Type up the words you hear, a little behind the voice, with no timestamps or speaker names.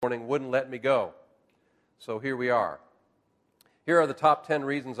Morning wouldn't let me go. So here we are. Here are the top 10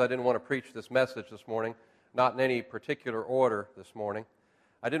 reasons I didn't want to preach this message this morning, not in any particular order this morning.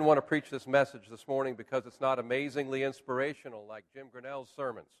 I didn't want to preach this message this morning because it's not amazingly inspirational like Jim Grinnell's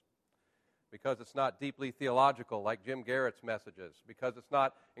sermons, because it's not deeply theological like Jim Garrett's messages, because it's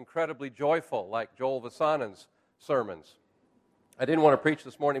not incredibly joyful like Joel Vasanen's sermons. I didn't want to preach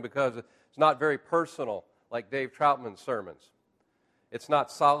this morning because it's not very personal like Dave Troutman's sermons. It's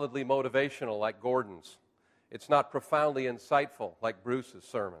not solidly motivational like Gordon's. It's not profoundly insightful like Bruce's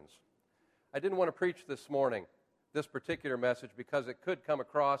sermons. I didn't want to preach this morning, this particular message, because it could come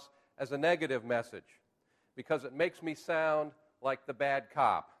across as a negative message, because it makes me sound like the bad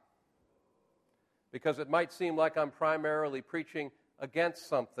cop, because it might seem like I'm primarily preaching against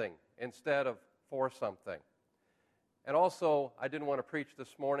something instead of for something. And also, I didn't want to preach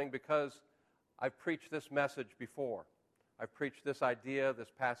this morning because I've preached this message before. I've preached this idea, this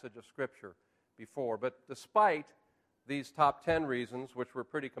passage of Scripture before. But despite these top 10 reasons, which were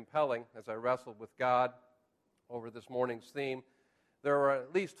pretty compelling as I wrestled with God over this morning's theme, there are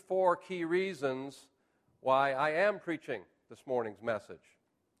at least 4 key reasons why I am preaching this morning's message.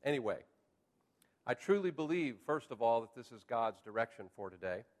 Anyway, I truly believe, first of all, that this is God's direction for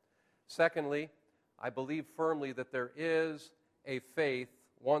today. Secondly, I believe firmly that there is a faith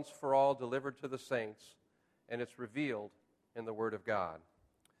once for all delivered to the saints, and it's revealed in the Word of God.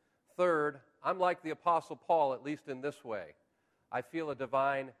 Third, I'm like the Apostle Paul, at least in this way. I feel a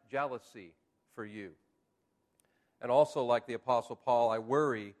divine jealousy for you. And also like the Apostle Paul, I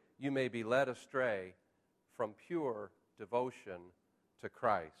worry you may be led astray from pure devotion to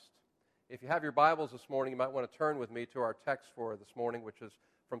Christ. If you have your Bibles this morning, you might want to turn with me to our text for this morning, which is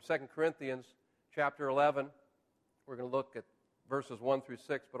from 2 Corinthians chapter 11. We're going to look at verses 1 through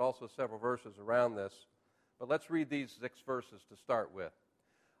 6, but also several verses around this. But let's read these 6 verses to start with.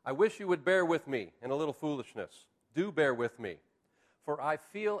 I wish you would bear with me in a little foolishness. Do bear with me, for I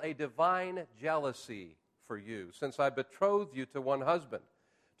feel a divine jealousy for you, since I betrothed you to one husband,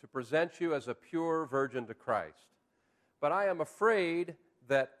 to present you as a pure virgin to Christ. But I am afraid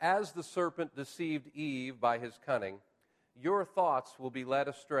that as the serpent deceived Eve by his cunning, your thoughts will be led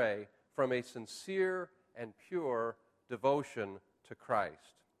astray from a sincere and pure devotion to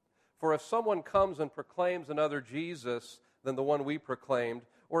Christ. For if someone comes and proclaims another Jesus than the one we proclaimed,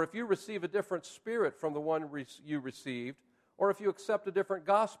 or if you receive a different spirit from the one you received, or if you accept a different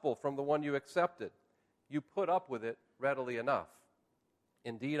gospel from the one you accepted, you put up with it readily enough.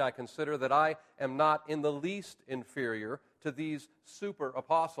 Indeed, I consider that I am not in the least inferior to these super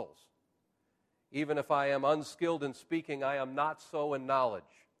apostles. Even if I am unskilled in speaking, I am not so in knowledge.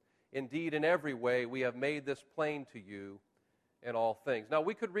 Indeed, in every way, we have made this plain to you in all things. Now,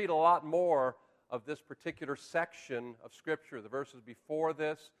 we could read a lot more of this particular section of Scripture, the verses before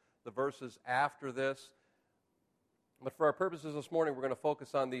this, the verses after this. But for our purposes this morning, we're going to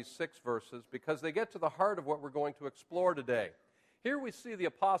focus on these 6 verses because they get to the heart of what we're going to explore today. Here we see the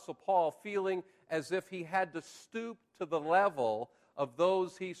Apostle Paul feeling as if he had to stoop to the level of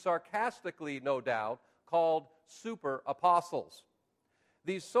those he sarcastically, no doubt, called super apostles.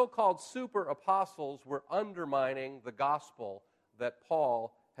 These so-called super apostles were undermining the gospel that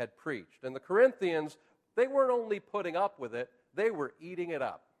Paul had preached. And the Corinthians, they weren't only putting up with it, they were eating it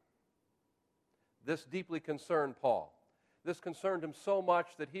up. This deeply concerned Paul. This concerned him so much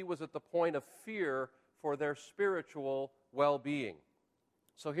that he was at the point of fear for their spiritual well-being.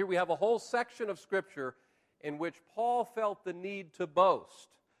 So here we have a whole section of Scripture in which Paul felt the need to boast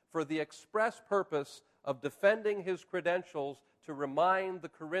for the express purpose of defending his credentials to remind the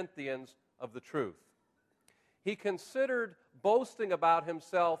Corinthians of the truth. He considered boasting about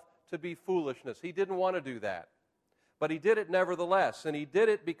himself to be foolishness. He didn't want to do that. But he did it nevertheless, and he did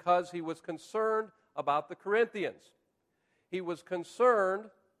it because he was concerned about the Corinthians. He was concerned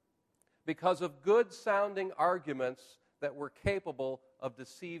because of good-sounding arguments that were capable of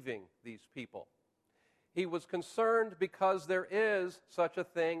deceiving these people. He was concerned because there is such a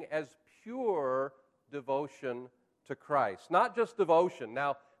thing as pure devotion to Christ. Not just devotion.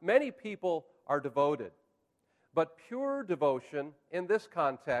 Now, many people are devoted. But pure devotion, in this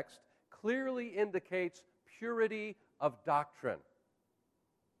context, clearly indicates purity of doctrine.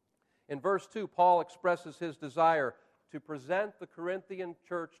 In verse 2, Paul expresses his desire to present the Corinthian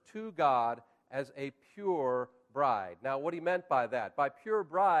church to God as a pure bride. Now, what he meant by that? By pure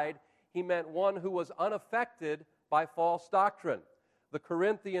bride, he meant one who was unaffected by false doctrine. The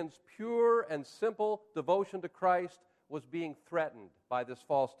Corinthians' pure and simple devotion to Christ was being threatened by this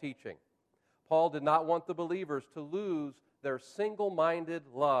false teaching. Paul did not want the believers to lose their single-minded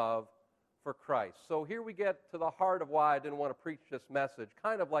love for Christ. So here we get to the heart of why I didn't want to preach this message.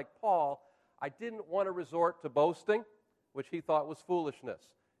 Kind of like Paul, I didn't want to resort to boasting, which he thought was foolishness.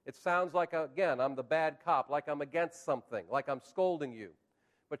 It sounds like, again, I'm the bad cop, like I'm against something, like I'm scolding you.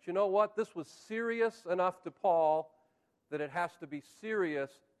 But you know what? This was serious enough to Paul that it has to be serious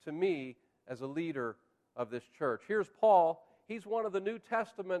to me as a leader of this church. Here's Paul. He's one of the New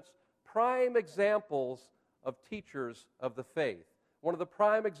Testament's prime examples of teachers of the faith. One of the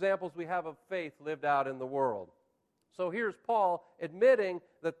prime examples we have of faith lived out in the world. So here's Paul admitting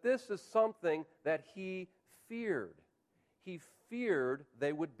that this is something that he feared. He feared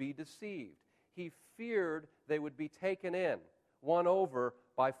they would be deceived. He feared they would be taken in, won over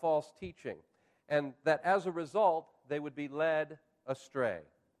by false teaching, and that as a result, they would be led astray.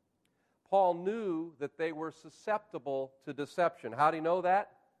 Paul knew that they were susceptible to deception. How did he know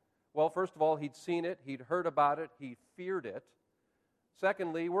that? Well, first of all, he'd seen it, he'd heard about it, he feared it.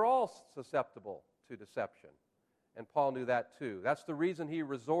 Secondly, we're all susceptible to deception, and Paul knew that too. That's the reason he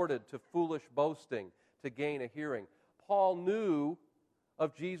resorted to foolish boasting to gain a hearing. Paul knew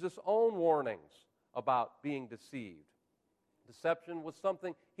of Jesus' own warnings about being deceived. Deception was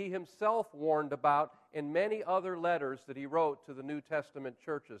something he himself warned about in many other letters that he wrote to the New Testament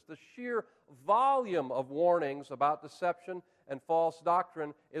churches. The sheer volume of warnings about deception and false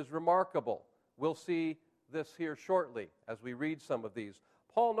doctrine is remarkable. We'll see this here shortly as we read some of these.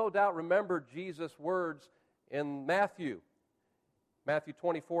 Paul no doubt remembered Jesus' words in Matthew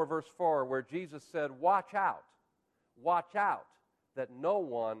 24, verse 4, where Jesus said, watch out that no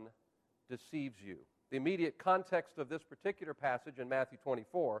one deceives you. The immediate context of this particular passage in Matthew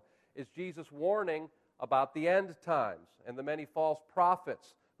 24 is Jesus warning about the end times and the many false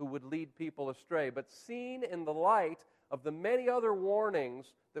prophets who would lead people astray. But seen in the light of the many other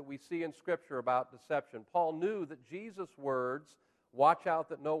warnings that we see in Scripture about deception, Paul knew that Jesus' words, watch out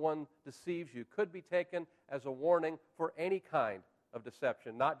that no one deceives you, could be taken as a warning for any kind of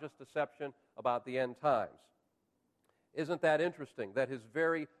deception, not just deception about the end times. Isn't that interesting that his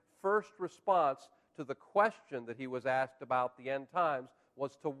very first response to the question that he was asked about the end times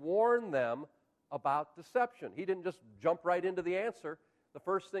was to warn them about deception? He didn't just jump right into the answer. The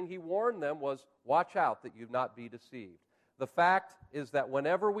first thing he warned them was, watch out that you not be deceived. The fact is that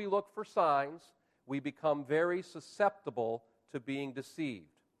whenever we look for signs, we become very susceptible to being deceived.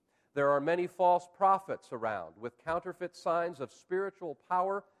 There are many false prophets around with counterfeit signs of spiritual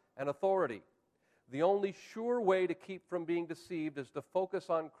power and authority. The only sure way to keep from being deceived is to focus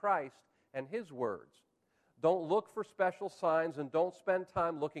on Christ and His words. Don't look for special signs and don't spend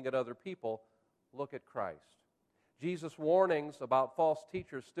time looking at other people. Look at Christ. Jesus' warnings about false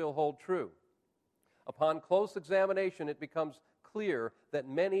teachers still hold true. Upon close examination, it becomes clear that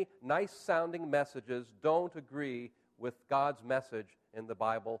many nice-sounding messages don't agree with God's message in the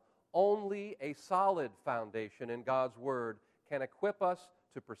Bible. Only a solid foundation in God's Word can equip us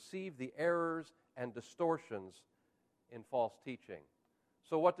to perceive the errors and distortions in false teaching.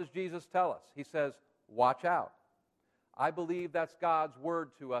 So what does Jesus tell us? He says, watch out. I believe that's God's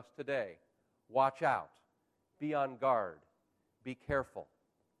word to us today. Watch out. Be on guard. Be careful.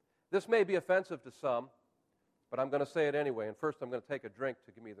 This may be offensive to some, but I'm going to say it anyway. And first I'm going to take a drink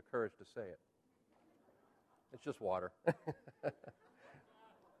to give me the courage to say it. It's just water.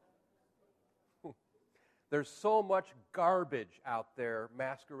 There's so much garbage out there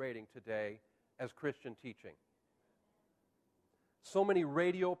masquerading today as Christian teaching. So many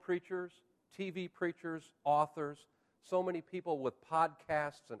radio preachers, TV preachers, authors, so many people with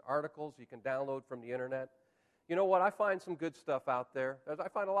podcasts and articles you can download from the internet. You know what? I find some good stuff out there. I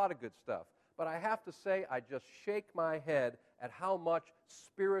find a lot of good stuff. But I have to say, I just shake my head at how much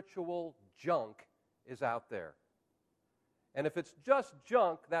spiritual junk is out there. And if it's just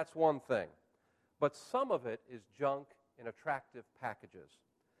junk, that's one thing. But some of it is junk in attractive packages.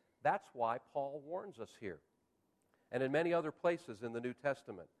 That's why Paul warns us here. And in many other places in the New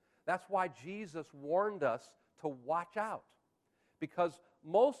Testament. That's why Jesus warned us to watch out. Because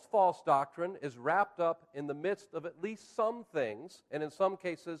most false doctrine is wrapped up in the midst of at least some things, and in some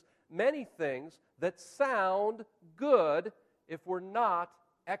cases, many things that sound good if we're not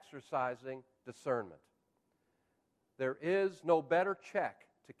exercising discernment. There is no better check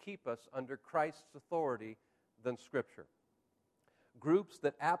to keep us under Christ's authority than Scripture. Groups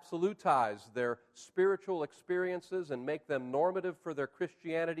that absolutize their spiritual experiences and make them normative for their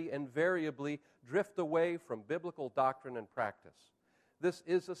Christianity invariably drift away from biblical doctrine and practice. This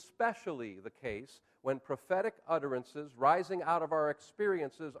is especially the case when prophetic utterances rising out of our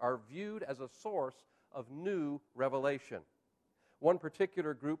experiences are viewed as a source of new revelation. One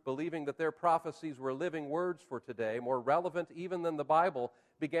particular group, believing that their prophecies were living words for today, more relevant even than the Bible,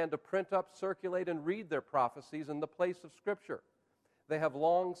 began to print up, circulate, and read their prophecies in the place of Scripture. They have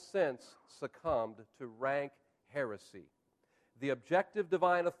long since succumbed to rank heresy. The objective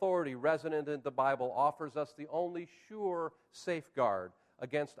divine authority resident in the Bible offers us the only sure safeguard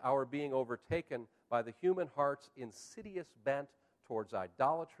against our being overtaken by the human heart's insidious bent towards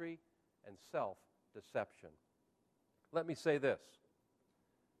idolatry and self-deception. Let me say this.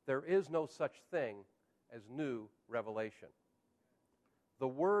 There is no such thing as new revelation. The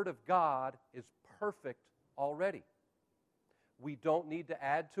Word of God is perfect already. We don't need to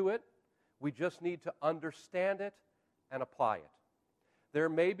add to it. We just need to understand it and apply it. There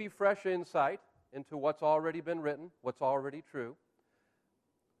may be fresh insight into what's already been written, what's already true,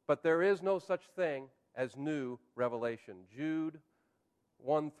 but there is no such thing as new revelation. Jude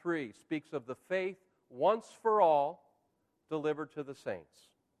 1:3 speaks of the faith once for all delivered to the saints.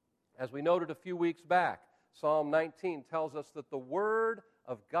 As we noted a few weeks back, Psalm 19 tells us that the Word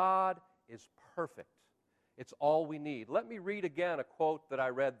of God is perfect. It's all we need. Let me read again a quote that I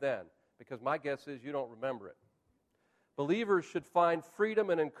read then, because my guess is you don't remember it. Believers should find freedom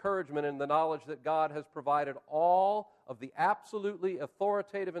and encouragement in the knowledge that God has provided all of the absolutely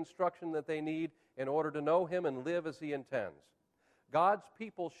authoritative instruction that they need in order to know Him and live as He intends. God's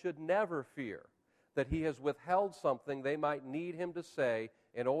people should never fear that He has withheld something they might need Him to say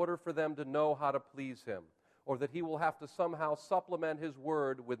in order for them to know how to please Him, or that He will have to somehow supplement His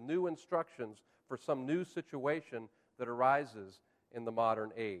Word with new instructions for some new situation that arises in the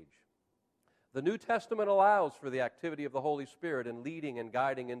modern age. The New Testament allows for the activity of the Holy Spirit in leading and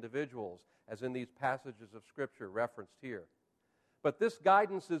guiding individuals, as in these passages of Scripture referenced here. But this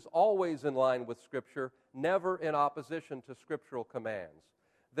guidance is always in line with Scripture, never in opposition to scriptural commands.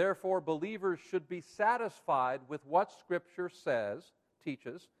 Therefore, believers should be satisfied with what Scripture says,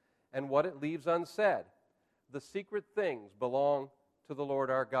 teaches, and what it leaves unsaid. The secret things belong to the Lord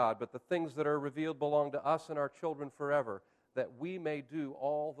our God, but the things that are revealed belong to us and our children forever, that we may do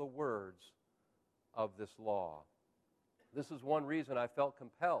all the words of this law. This is one reason I felt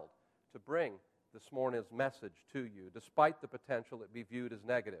compelled to bring this morning's message to you, despite the potential it be viewed as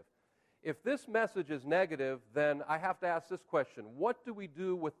negative. If this message is negative, then I have to ask this question: what do we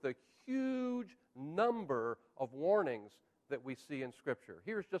do with the huge number of warnings that we see in Scripture?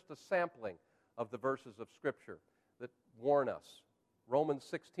 Here's just a sampling of the verses of Scripture that warn us. Romans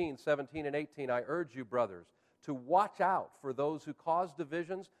 16, 17, and 18, I urge you, brothers, to watch out for those who cause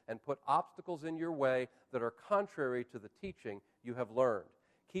divisions and put obstacles in your way that are contrary to the teaching you have learned.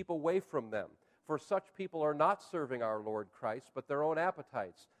 Keep away from them, for such people are not serving our Lord Christ, but their own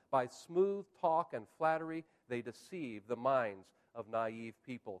appetites. By smooth talk and flattery, they deceive the minds of naive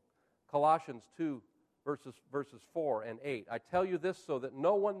people. Colossians 2, verses 4 and 8. I tell you this so that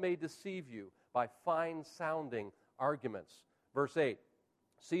no one may deceive you by fine-sounding arguments. Verse 8.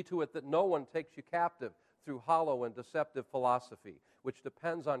 See to it that no one takes you captive through hollow and deceptive philosophy, which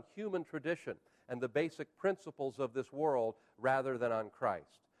depends on human tradition and the basic principles of this world rather than on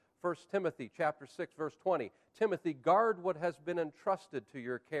Christ. 1 Timothy chapter 6, verse 20, Timothy, guard what has been entrusted to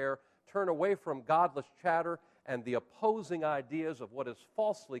your care. Turn away from godless chatter and the opposing ideas of what is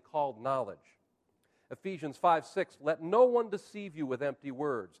falsely called knowledge. Ephesians 5, 6, let no one deceive you with empty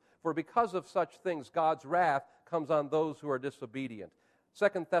words, for because of such things God's wrath comes on those who are disobedient.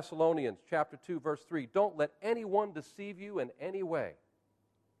 2 Thessalonians chapter 2, verse 3, don't let anyone deceive you in any way.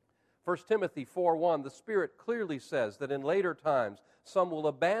 1 Timothy 4:1, the Spirit clearly says that in later times some will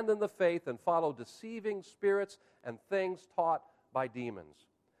abandon the faith and follow deceiving spirits and things taught by demons.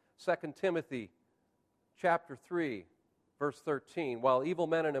 2 Timothy chapter 3, verse 13, while evil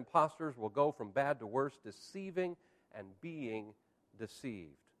men and impostors will go from bad to worse, deceiving and being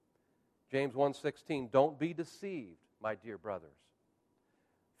deceived. James 1:16, don't be deceived, my dear brothers.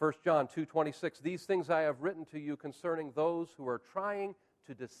 1 John 2:26, these things I have written to you concerning those who are trying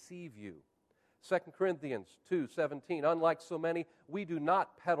to deceive you. 2 Corinthians 2:17, unlike so many, we do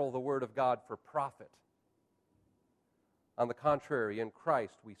not peddle the word of God for profit. On the contrary, in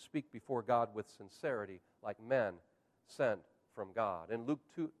Christ we speak before God with sincerity, like men sent from God. In Luke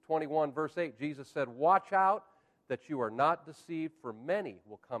 21, verse 8, Jesus said, watch out that you are not deceived, for many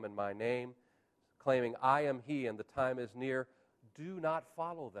will come in my name, claiming I am he and the time is near. Do not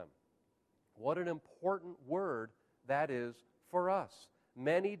follow them. What an important word that is for us.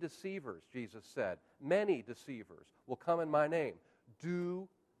 Many deceivers, Jesus said, many deceivers will come in my name. Do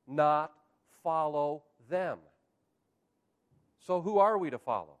not follow them. So who are we to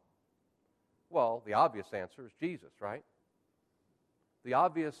follow? Well, the obvious answer is Jesus, right? The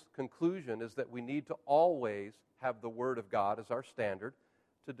obvious conclusion is that we need to always have the Word of God as our standard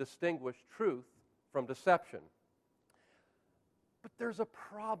to distinguish truth from deception. But there's a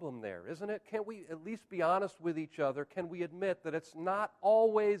problem there, isn't it? Can't we at least be honest with each other? Can we admit that it's not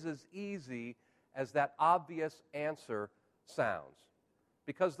always as easy as that obvious answer sounds?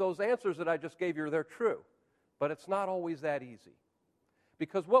 Because those answers that I just gave you, they're true. But it's not always that easy.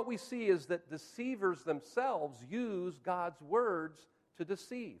 Because what we see is that deceivers themselves use God's words to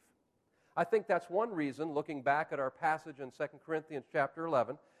deceive. I think that's one reason, looking back at our passage in 2 Corinthians chapter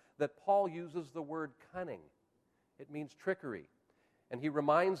 11, that Paul uses the word cunning. It means trickery. And he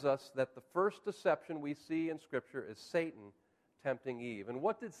reminds us that the first deception we see in Scripture is Satan tempting Eve. And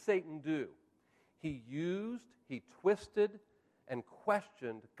what did Satan do? He twisted, and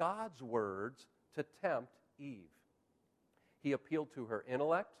questioned God's words to tempt Eve. He appealed to her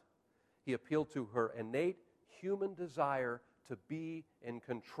intellect. He appealed to her innate human desire to be in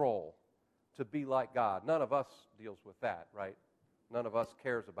control, to be like God. None of us deals with that, right? None of us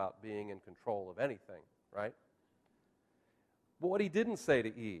cares about being in control of anything, right? But what he didn't say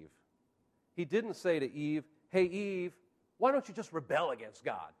to Eve, he didn't say to Eve, hey, Eve, why don't you just rebel against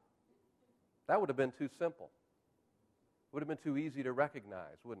God? That would have been too simple. It would have been too easy to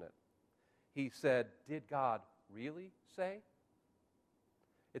recognize, wouldn't it? He said, did God really say?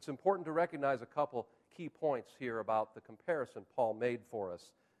 It's important to recognize a couple key points here about the comparison Paul made for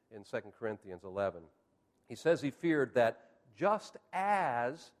us in 2 Corinthians 11. He says he feared that just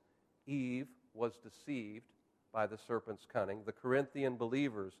as Eve was deceived by the serpent's cunning, the Corinthian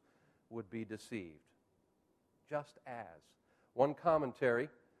believers would be deceived. Just as. One commentary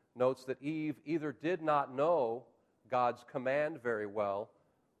notes that Eve either did not know God's command very well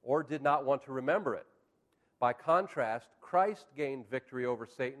or did not want to remember it. By contrast, Christ gained victory over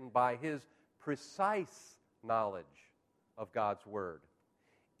Satan by his precise knowledge of God's word.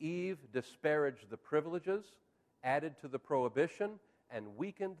 Eve disparaged the privileges, added to the prohibition, and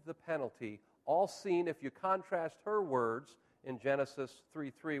weakened the penalty, all seen if you contrast her words in Genesis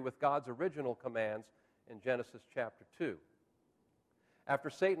 3:3 with God's original commands in Genesis chapter 2. After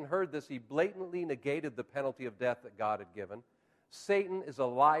Satan heard this, he blatantly negated the penalty of death that God had given. Satan is a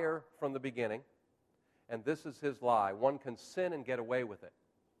liar from the beginning, and this is his lie. One can sin and get away with it.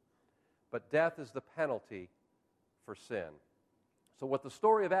 But death is the penalty for sin. So what the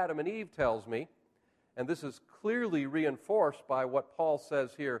story of Adam and Eve tells me, and this is clearly reinforced by what Paul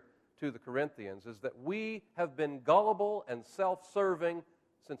says here to the Corinthians, is that we have been gullible and self-serving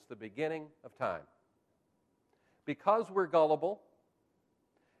since the beginning of time. Because we're gullible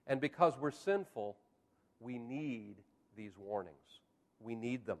and because we're sinful, we need these warnings. We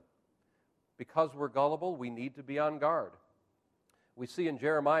need them. Because we're gullible, we need to be on guard. We see in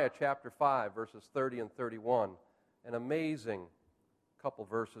Jeremiah chapter 5, verses 30 and 31, an amazing couple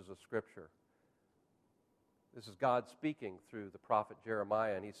verses of Scripture. This is God speaking through the prophet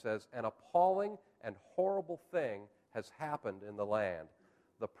Jeremiah, and he says, "An appalling and horrible thing has happened in the land.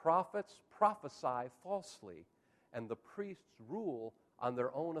 The prophets prophesy falsely, and the priests rule on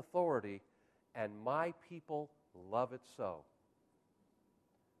their own authority, and my people love it so.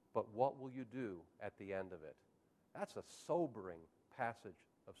 But what will you do at the end of it?" That's a sobering passage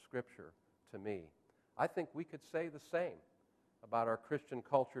of Scripture to me. I think we could say the same about our Christian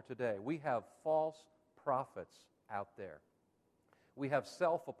culture today. We have false prophets out there. We have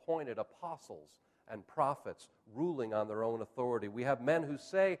self-appointed apostles and prophets ruling on their own authority. We have men who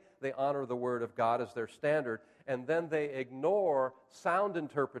say they honor the Word of God as their standard, and then they ignore sound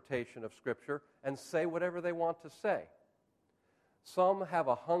interpretation of Scripture and say whatever they want to say. Some have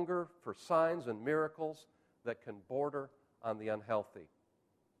a hunger for signs and miracles that can border on the unhealthy.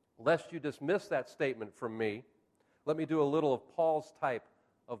 Lest you dismiss that statement from me, let me do a little of Paul's type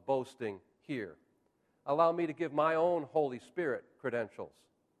of boasting here. Allow me to give my own Holy Spirit credentials.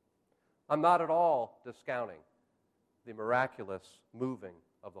 I'm not at all discounting the miraculous moving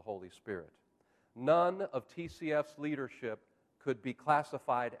of the Holy Spirit. None of TCF's leadership could be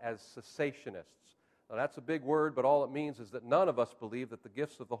classified as cessationists. Now, that's a big word, but all it means is that none of us believe that the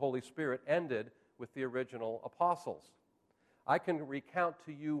gifts of the Holy Spirit ended with the original apostles. I can recount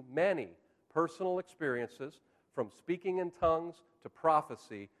to you many personal experiences, from speaking in tongues to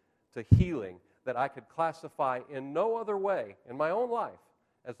prophecy to healing, that I could classify in no other way in my own life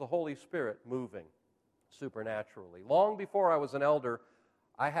as the Holy Spirit moving supernaturally. Long before I was an elder,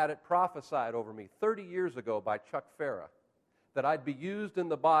 I had it prophesied over me 30 years ago by Chuck Farah that I'd be used in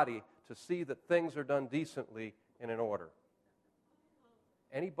the body to see that things are done decently and in order.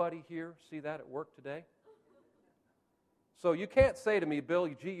 Anybody here see that at work today? So you can't say to me, Bill,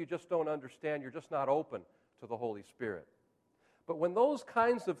 gee, you just don't understand, you're just not open to the Holy Spirit. But when those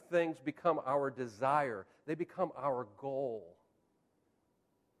kinds of things become our desire, they become our goal,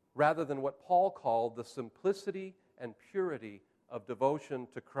 rather than what Paul called the simplicity and purity of devotion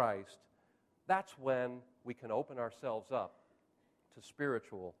to Christ, that's when we can open ourselves up to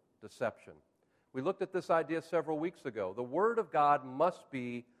spiritual deception. We looked at this idea several weeks ago. The Word of God must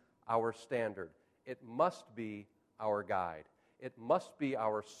be our standard. It must be our guide. It must be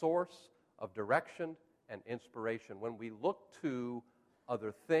our source of direction and inspiration. When we look to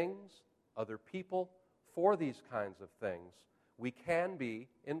other things, other people, for these kinds of things, we can be,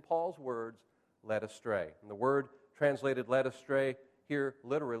 in Paul's words, led astray. And the word translated led astray here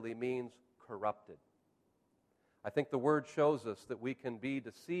literally means corrupted. I think the word shows us that we can be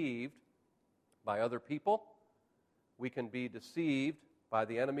deceived by other people. We can be deceived by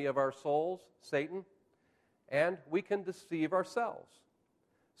the enemy of our souls, Satan, and we can deceive ourselves.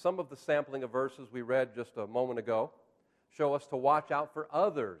 Some of the sampling of verses we read just a moment ago show us to watch out for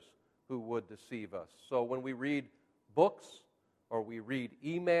others who would deceive us. So when we read books, or we read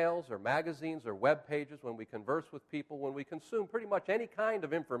emails or magazines or web pages, when we converse with people, when we consume pretty much any kind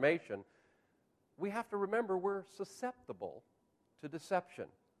of information, we have to remember we're susceptible to deception.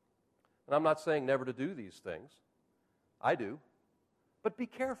 And I'm not saying never to do these things. I do. But be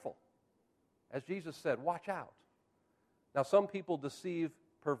careful. As Jesus said, watch out. Now, some people deceive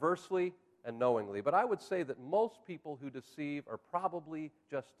perversely and knowingly, but I would say that most people who deceive are probably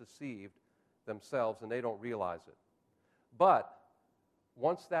just deceived themselves and they don't realize it. But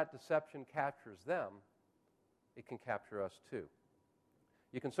once that deception captures them, it can capture us too.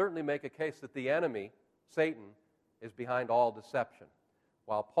 You can certainly make a case that the enemy, Satan, is behind all deception.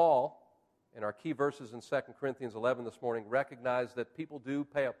 While Paul, in our key verses in 2 Corinthians 11 this morning, recognized that people do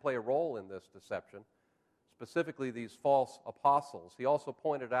play a role in this deception, specifically these false apostles, he also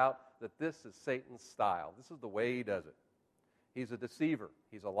pointed out that this is Satan's style. This is the way he does it. He's a deceiver.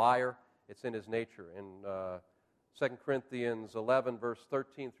 He's a liar. It's in his nature. In 2 Corinthians 11, verse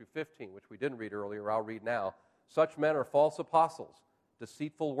 13 through 15, which we didn't read earlier, I'll read now. Such men are false apostles,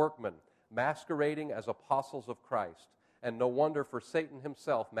 deceitful workmen, masquerading as apostles of Christ. And no wonder, for Satan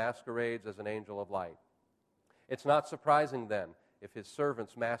himself masquerades as an angel of light. It's not surprising then if his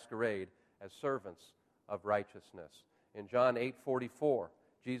servants masquerade as servants of righteousness. In John 8:44,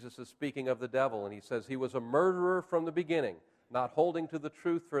 Jesus is speaking of the devil, and he says, he was a murderer from the beginning, not holding to the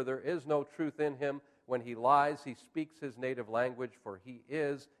truth, for there is no truth in him. When he lies, he speaks his native language, for he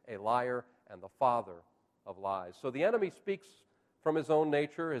is a liar and the father of lies. So the enemy speaks from his own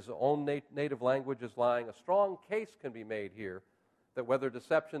nature. His own native language is lying. A strong case can be made here that whether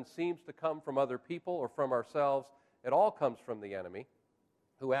deception seems to come from other people or from ourselves, it all comes from the enemy,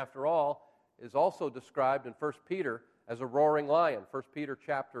 who, after all, is also described in 1 Peter as a roaring lion. 1 Peter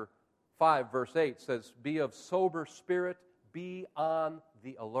chapter 5, verse 8 says, be of sober spirit, be on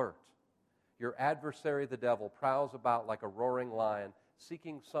the alert. Your adversary, the devil, prowls about like a roaring lion,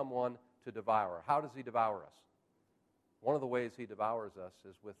 seeking someone to devour. How does he devour us? One of the ways he devours us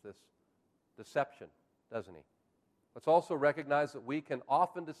is with this deception, doesn't he? Let's also recognize that we can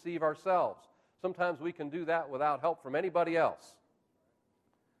often deceive ourselves. Sometimes we can do that without help from anybody else.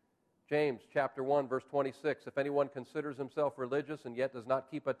 James chapter 1, verse 26, if anyone considers himself religious and yet does not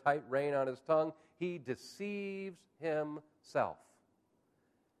keep a tight rein on his tongue, he deceives himself,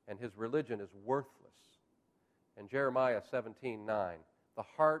 and his religion is worthless. And Jeremiah 17:9, the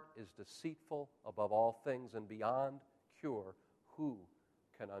heart is deceitful above all things and beyond cure. Who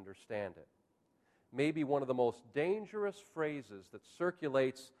can understand it? Maybe one of the most dangerous phrases that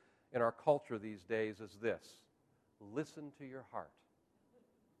circulates in our culture these days is this: listen to your heart.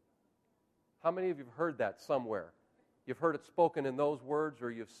 How many of you have heard that somewhere? You've heard it spoken in those words, or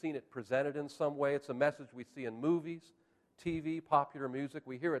you've seen it presented in some way. It's a message we see in movies, TV, popular music.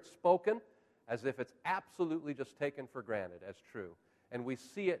 We hear it spoken as if it's absolutely just taken for granted as true. And we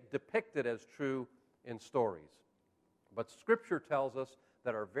see it depicted as true in stories. But Scripture tells us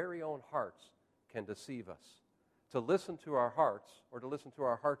that our very own hearts can deceive us. To listen to our hearts, or to listen to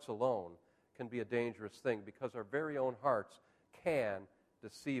our hearts alone, can be a dangerous thing, because our very own hearts can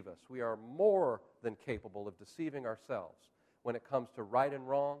deceive us. We are more than capable of deceiving ourselves when it comes to right and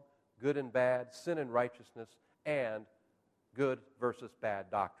wrong, good and bad, sin and righteousness, and good versus bad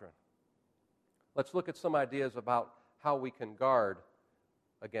doctrine. Let's look at some ideas about how we can guard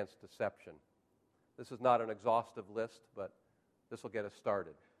against deception. This is not an exhaustive list, but this will get us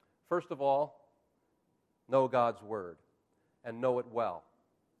started. First of all, know God's Word, and know it well.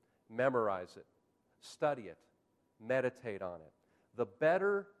 Memorize it, study it, meditate on it. The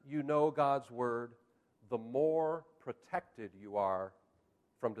better you know God's Word, the more protected you are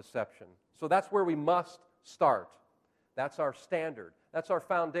from deception. So that's where we must start. That's our standard. That's our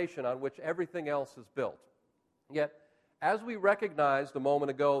foundation on which everything else is built. Yet, as we recognized a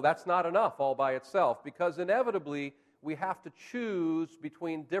moment ago, that's not enough all by itself, because inevitably we have to choose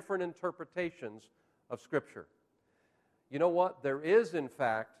between different interpretations of Scripture. You know what? There is, in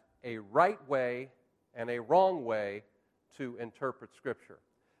fact, a right way and a wrong way to interpret Scripture.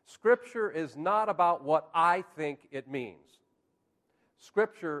 Scripture is not about what I think it means.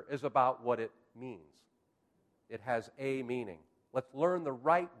 Scripture is about what it means. It has a meaning. Let's learn the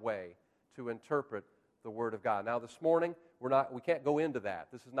right way to interpret the Word of God. Now, this morning, we can't go into that.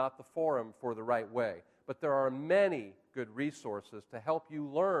 This is not the forum for the right way. But there are many good resources to help you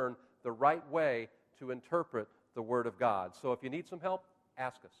learn the right way to interpret the Word of God. So if you need some help,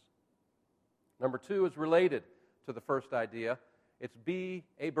 ask us. Number 2 is related to the first idea. It's be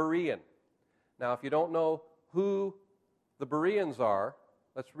a Berean. Now, if you don't know who the Bereans are,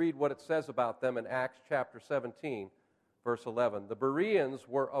 let's read what it says about them in Acts chapter 17, verse 11. The Bereans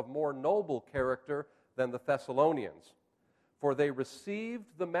were of more noble character than the Thessalonians, for they received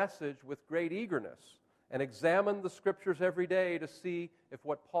the message with great eagerness and examined the Scriptures every day to see if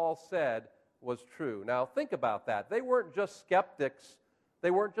what Paul said was true. Now, think about that. They weren't just skeptics. They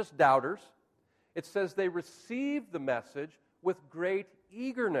weren't just doubters. It says they received the message with great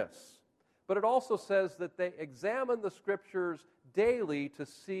eagerness. But it also says that they examined the Scriptures daily to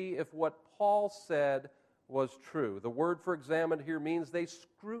see if what Paul said was true. The word for examined here means they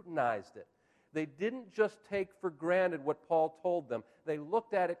scrutinized it. They didn't just take for granted what Paul told them. They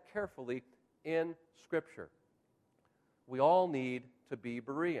looked at it carefully in Scripture. We all need to be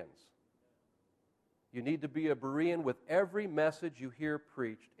Bereans. You need to be a Berean with every message you hear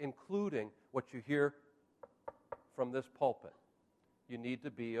preached, including what you hear from this pulpit. You need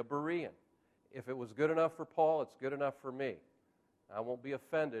to be a Berean. If it was good enough for Paul, it's good enough for me. I won't be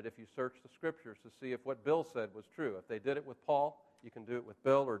offended if you search the Scriptures to see if what Bill said was true. If they did it with Paul, you can do it with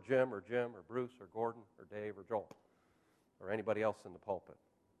Bill or Jim or Bruce or Gordon or Dave or Joel or anybody else in the pulpit.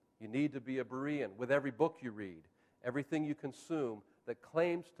 You need to be a Berean with every book you read, everything you consume that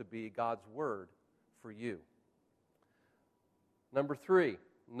claims to be God's Word for you. Number 3,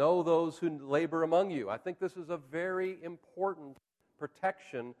 know those who labor among you. I think this is a very important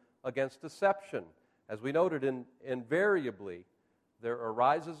protection against deception. As we noted, invariably, there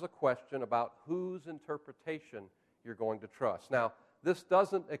arises a question about whose interpretation you're going to trust. Now, this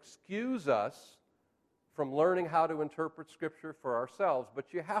doesn't excuse us from learning how to interpret Scripture for ourselves,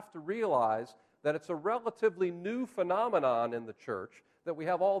 but you have to realize that it's a relatively new phenomenon in the church that we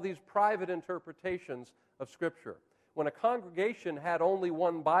have all these private interpretations of Scripture. When a congregation had only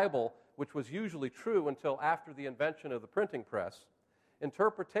one Bible, which was usually true until after the invention of the printing press,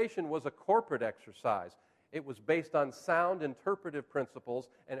 interpretation was a corporate exercise. It was based on sound interpretive principles,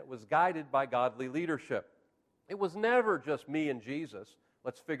 and it was guided by godly leadership. It was never just me and Jesus.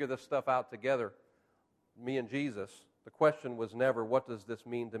 Let's figure this stuff out together. Me and Jesus. The question was never, what does this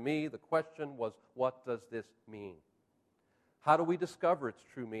mean to me? The question was, what does this mean? How do we discover its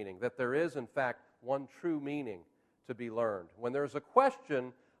true meaning? That there is, in fact, one true meaning to be learned. When there's a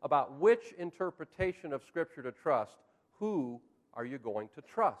question about which interpretation of Scripture to trust, who are you going to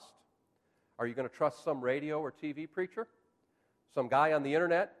trust? Are you going to trust some radio or TV preacher? Some guy on the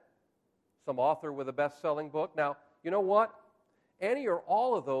internet? Some author with a best-selling book? Now, you know what? Any or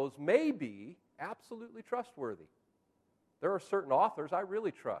all of those may be absolutely trustworthy. There are certain authors I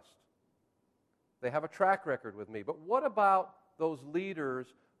really trust. They have a track record with me. But what about those leaders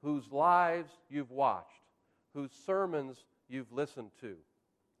whose lives you've watched, whose sermons you've listened to,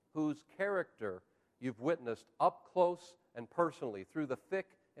 whose character you've witnessed up close and personally through the thick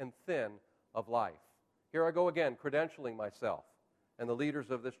and thin of life? Here I go again, credentialing myself and the leaders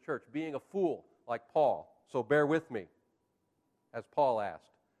of this church, being a fool like Paul. So bear with me, as Paul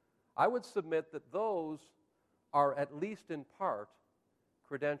asked. I would submit that those are, at least in part,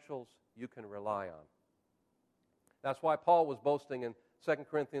 credentials you can rely on. That's why Paul was boasting in 2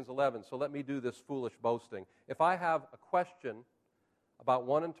 Corinthians 11. So let me do this foolish boasting. If I have a question about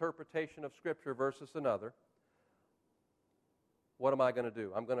one interpretation of Scripture versus another, what am I going to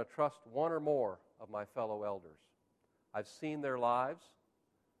do? I'm going to trust one or more of my fellow elders. I've seen their lives.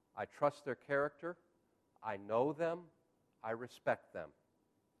 I trust their character. I know them. I respect them.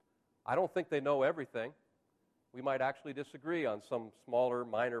 I don't think they know everything. We might actually disagree on some smaller,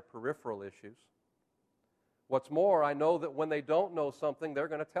 minor, peripheral issues. What's more, I know that when they don't know something, they're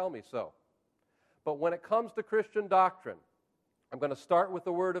going to tell me so. But when it comes to Christian doctrine, I'm going to start with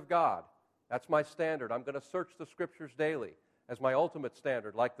the Word of God. That's my standard. I'm going to search the Scriptures daily as my ultimate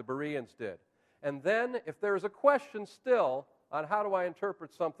standard, like the Bereans did. And then, if there is a question still on how do I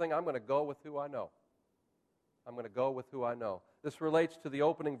interpret something, I'm going to go with who I know. I'm going to go with who I know. This relates to the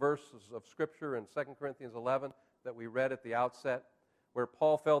opening verses of Scripture in 2 Corinthians 11 that we read at the outset, where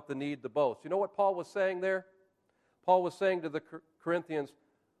Paul felt the need to boast. You know what Paul was saying there? Paul was saying to the Corinthians,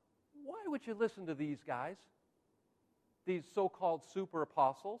 why would you listen to these guys, these so-called super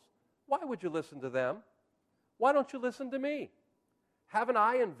apostles? Why would you listen to them? Why don't you listen to me? Haven't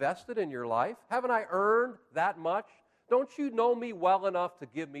I invested in your life? Haven't I earned that much? Don't you know me well enough to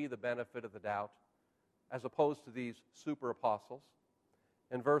give me the benefit of the doubt, as opposed to these super apostles?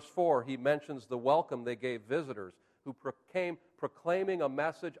 In verse 4, he mentions the welcome they gave visitors who came proclaiming a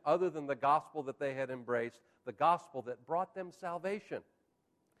message other than the gospel that they had embraced, the gospel that brought them salvation.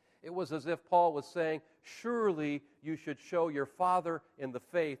 It was as if Paul was saying, surely you should show your father in the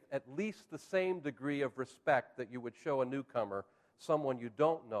faith at least the same degree of respect that you would show a newcomer, someone you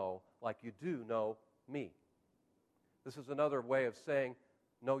don't know, like you do know me. This is another way of saying,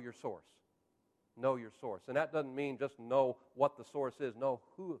 know your source. Know your source. And that doesn't mean just know what the source is. Know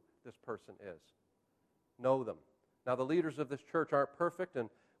who this person is. Know them. Now, the leaders of this church aren't perfect, and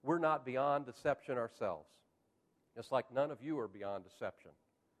we're not beyond deception ourselves. Just like none of you are beyond deception.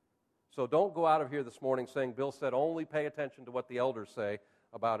 So don't go out of here this morning saying, Bill said only pay attention to what the elders say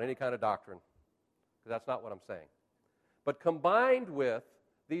about any kind of doctrine. Because that's not what I'm saying. But combined with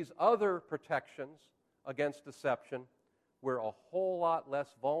these other protections against deception, we're a whole lot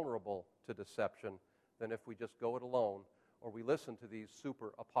less vulnerable to deception than if we just go it alone or we listen to these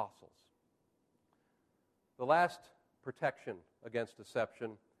super apostles. The last protection against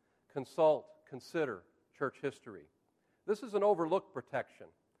deception, consider church history. This is an overlooked protection.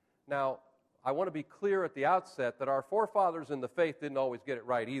 Now, I want to be clear at the outset that our forefathers in the faith didn't always get it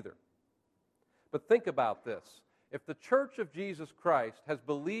right either. But think about this. If the Church of Jesus Christ has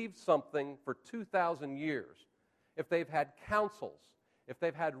believed something for 2,000 years, if they've had councils, if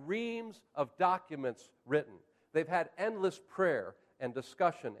they've had reams of documents written, they've had endless prayer and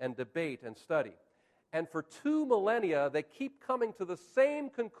discussion and debate and study, and for 2 millennia they keep coming to the same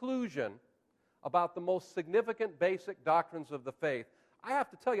conclusion about the most significant basic doctrines of the faith, I have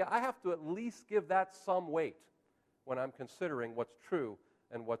to tell you, I have to at least give that some weight when I'm considering what's true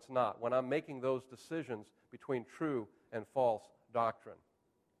and what's not, when I'm making those decisions between true and false doctrine.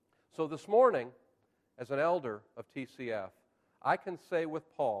 So this morning, as an elder of TCF, I can say with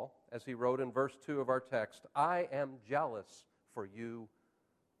Paul, as he wrote in verse 2 of our text, I am jealous for you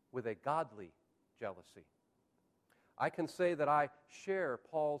with a godly jealousy. I can say that I share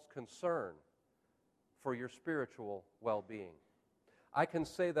Paul's concern for your spiritual well-being. I can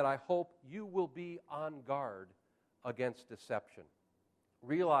say that I hope you will be on guard against deception,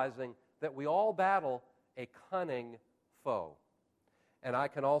 realizing that we all battle a cunning foe. And I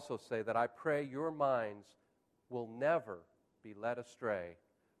can also say that I pray your minds will never be led astray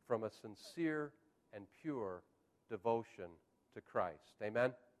from a sincere and pure devotion to Christ.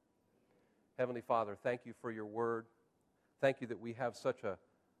 Amen? Heavenly Father, thank you for your word. Thank you that we have such a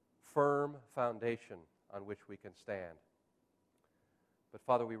firm foundation on which we can stand. But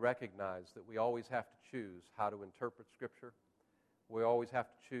Father, we recognize that we always have to choose how to interpret Scripture. We always have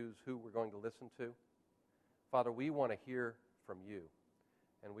to choose who we're going to listen to. Father, we want to hear from you,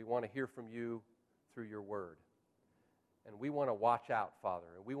 and we want to hear from you through your word. And we want to watch out, Father,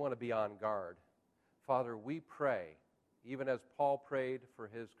 and we want to be on guard. Father, we pray, even as Paul prayed for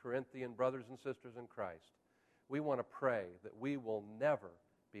his Corinthian brothers and sisters in Christ, we want to pray that we will never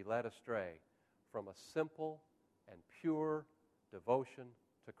be led astray from a simple and pure devotion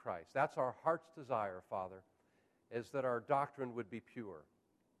to Christ. That's our heart's desire, Father, is that our doctrine would be pure,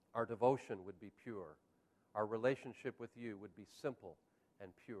 our devotion would be pure, our relationship with you would be simple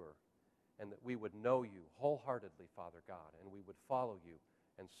and pure, and that we would know you wholeheartedly, Father God, and we would follow you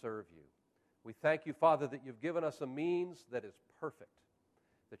and serve you. We thank you, Father, that you've given us a means that is perfect,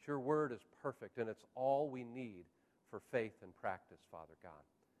 that your word is perfect, and it's all we need for faith and practice, Father God.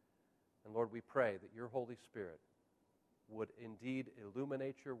 And Lord, we pray that your Holy Spirit would indeed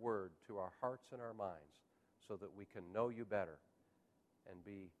illuminate your word to our hearts and our minds so that we can know you better and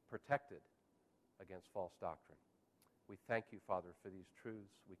be protected against false doctrine. We thank you, Father, for these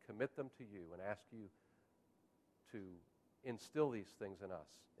truths. We commit them to you and ask you to instill these things in us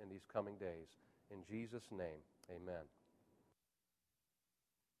in these coming days. In Jesus' name, amen.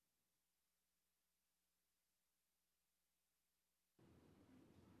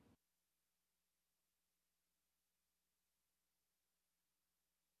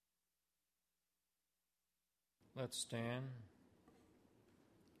 Let's stand.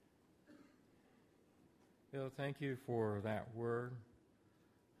 Bill, thank you for that word,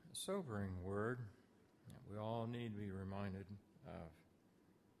 a sobering word that we all need to be reminded of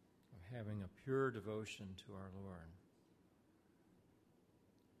having a pure devotion to our Lord.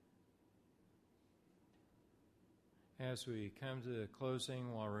 As we come to the closing,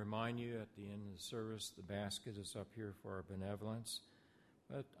 I'll remind you at the end of the service, the basket is up here for our benevolence.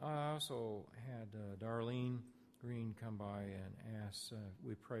 But I also had Darlene Green come by and ask,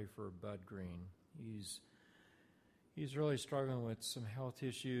 we pray for Bud Green. He's really struggling with some health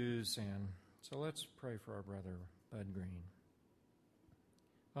issues, and so let's pray for our brother, Bud Green.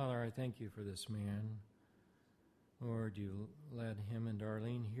 Father, I thank you for this man. Lord, you led him and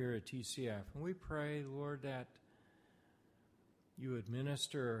Darlene here at TCF, and we pray, Lord, that you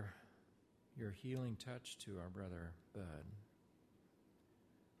administer your healing touch to our brother, Bud.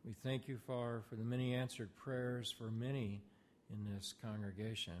 We thank you, Father, for the many answered prayers for many in this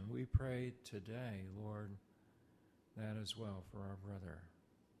congregation. We pray today, Lord, that as well for our brother.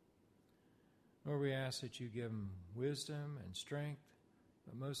 Lord, we ask that you give him wisdom and strength,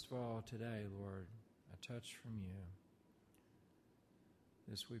 but most of all today, Lord, a touch from you.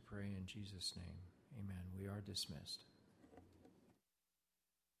 This we pray in Jesus' name. Amen. We are dismissed.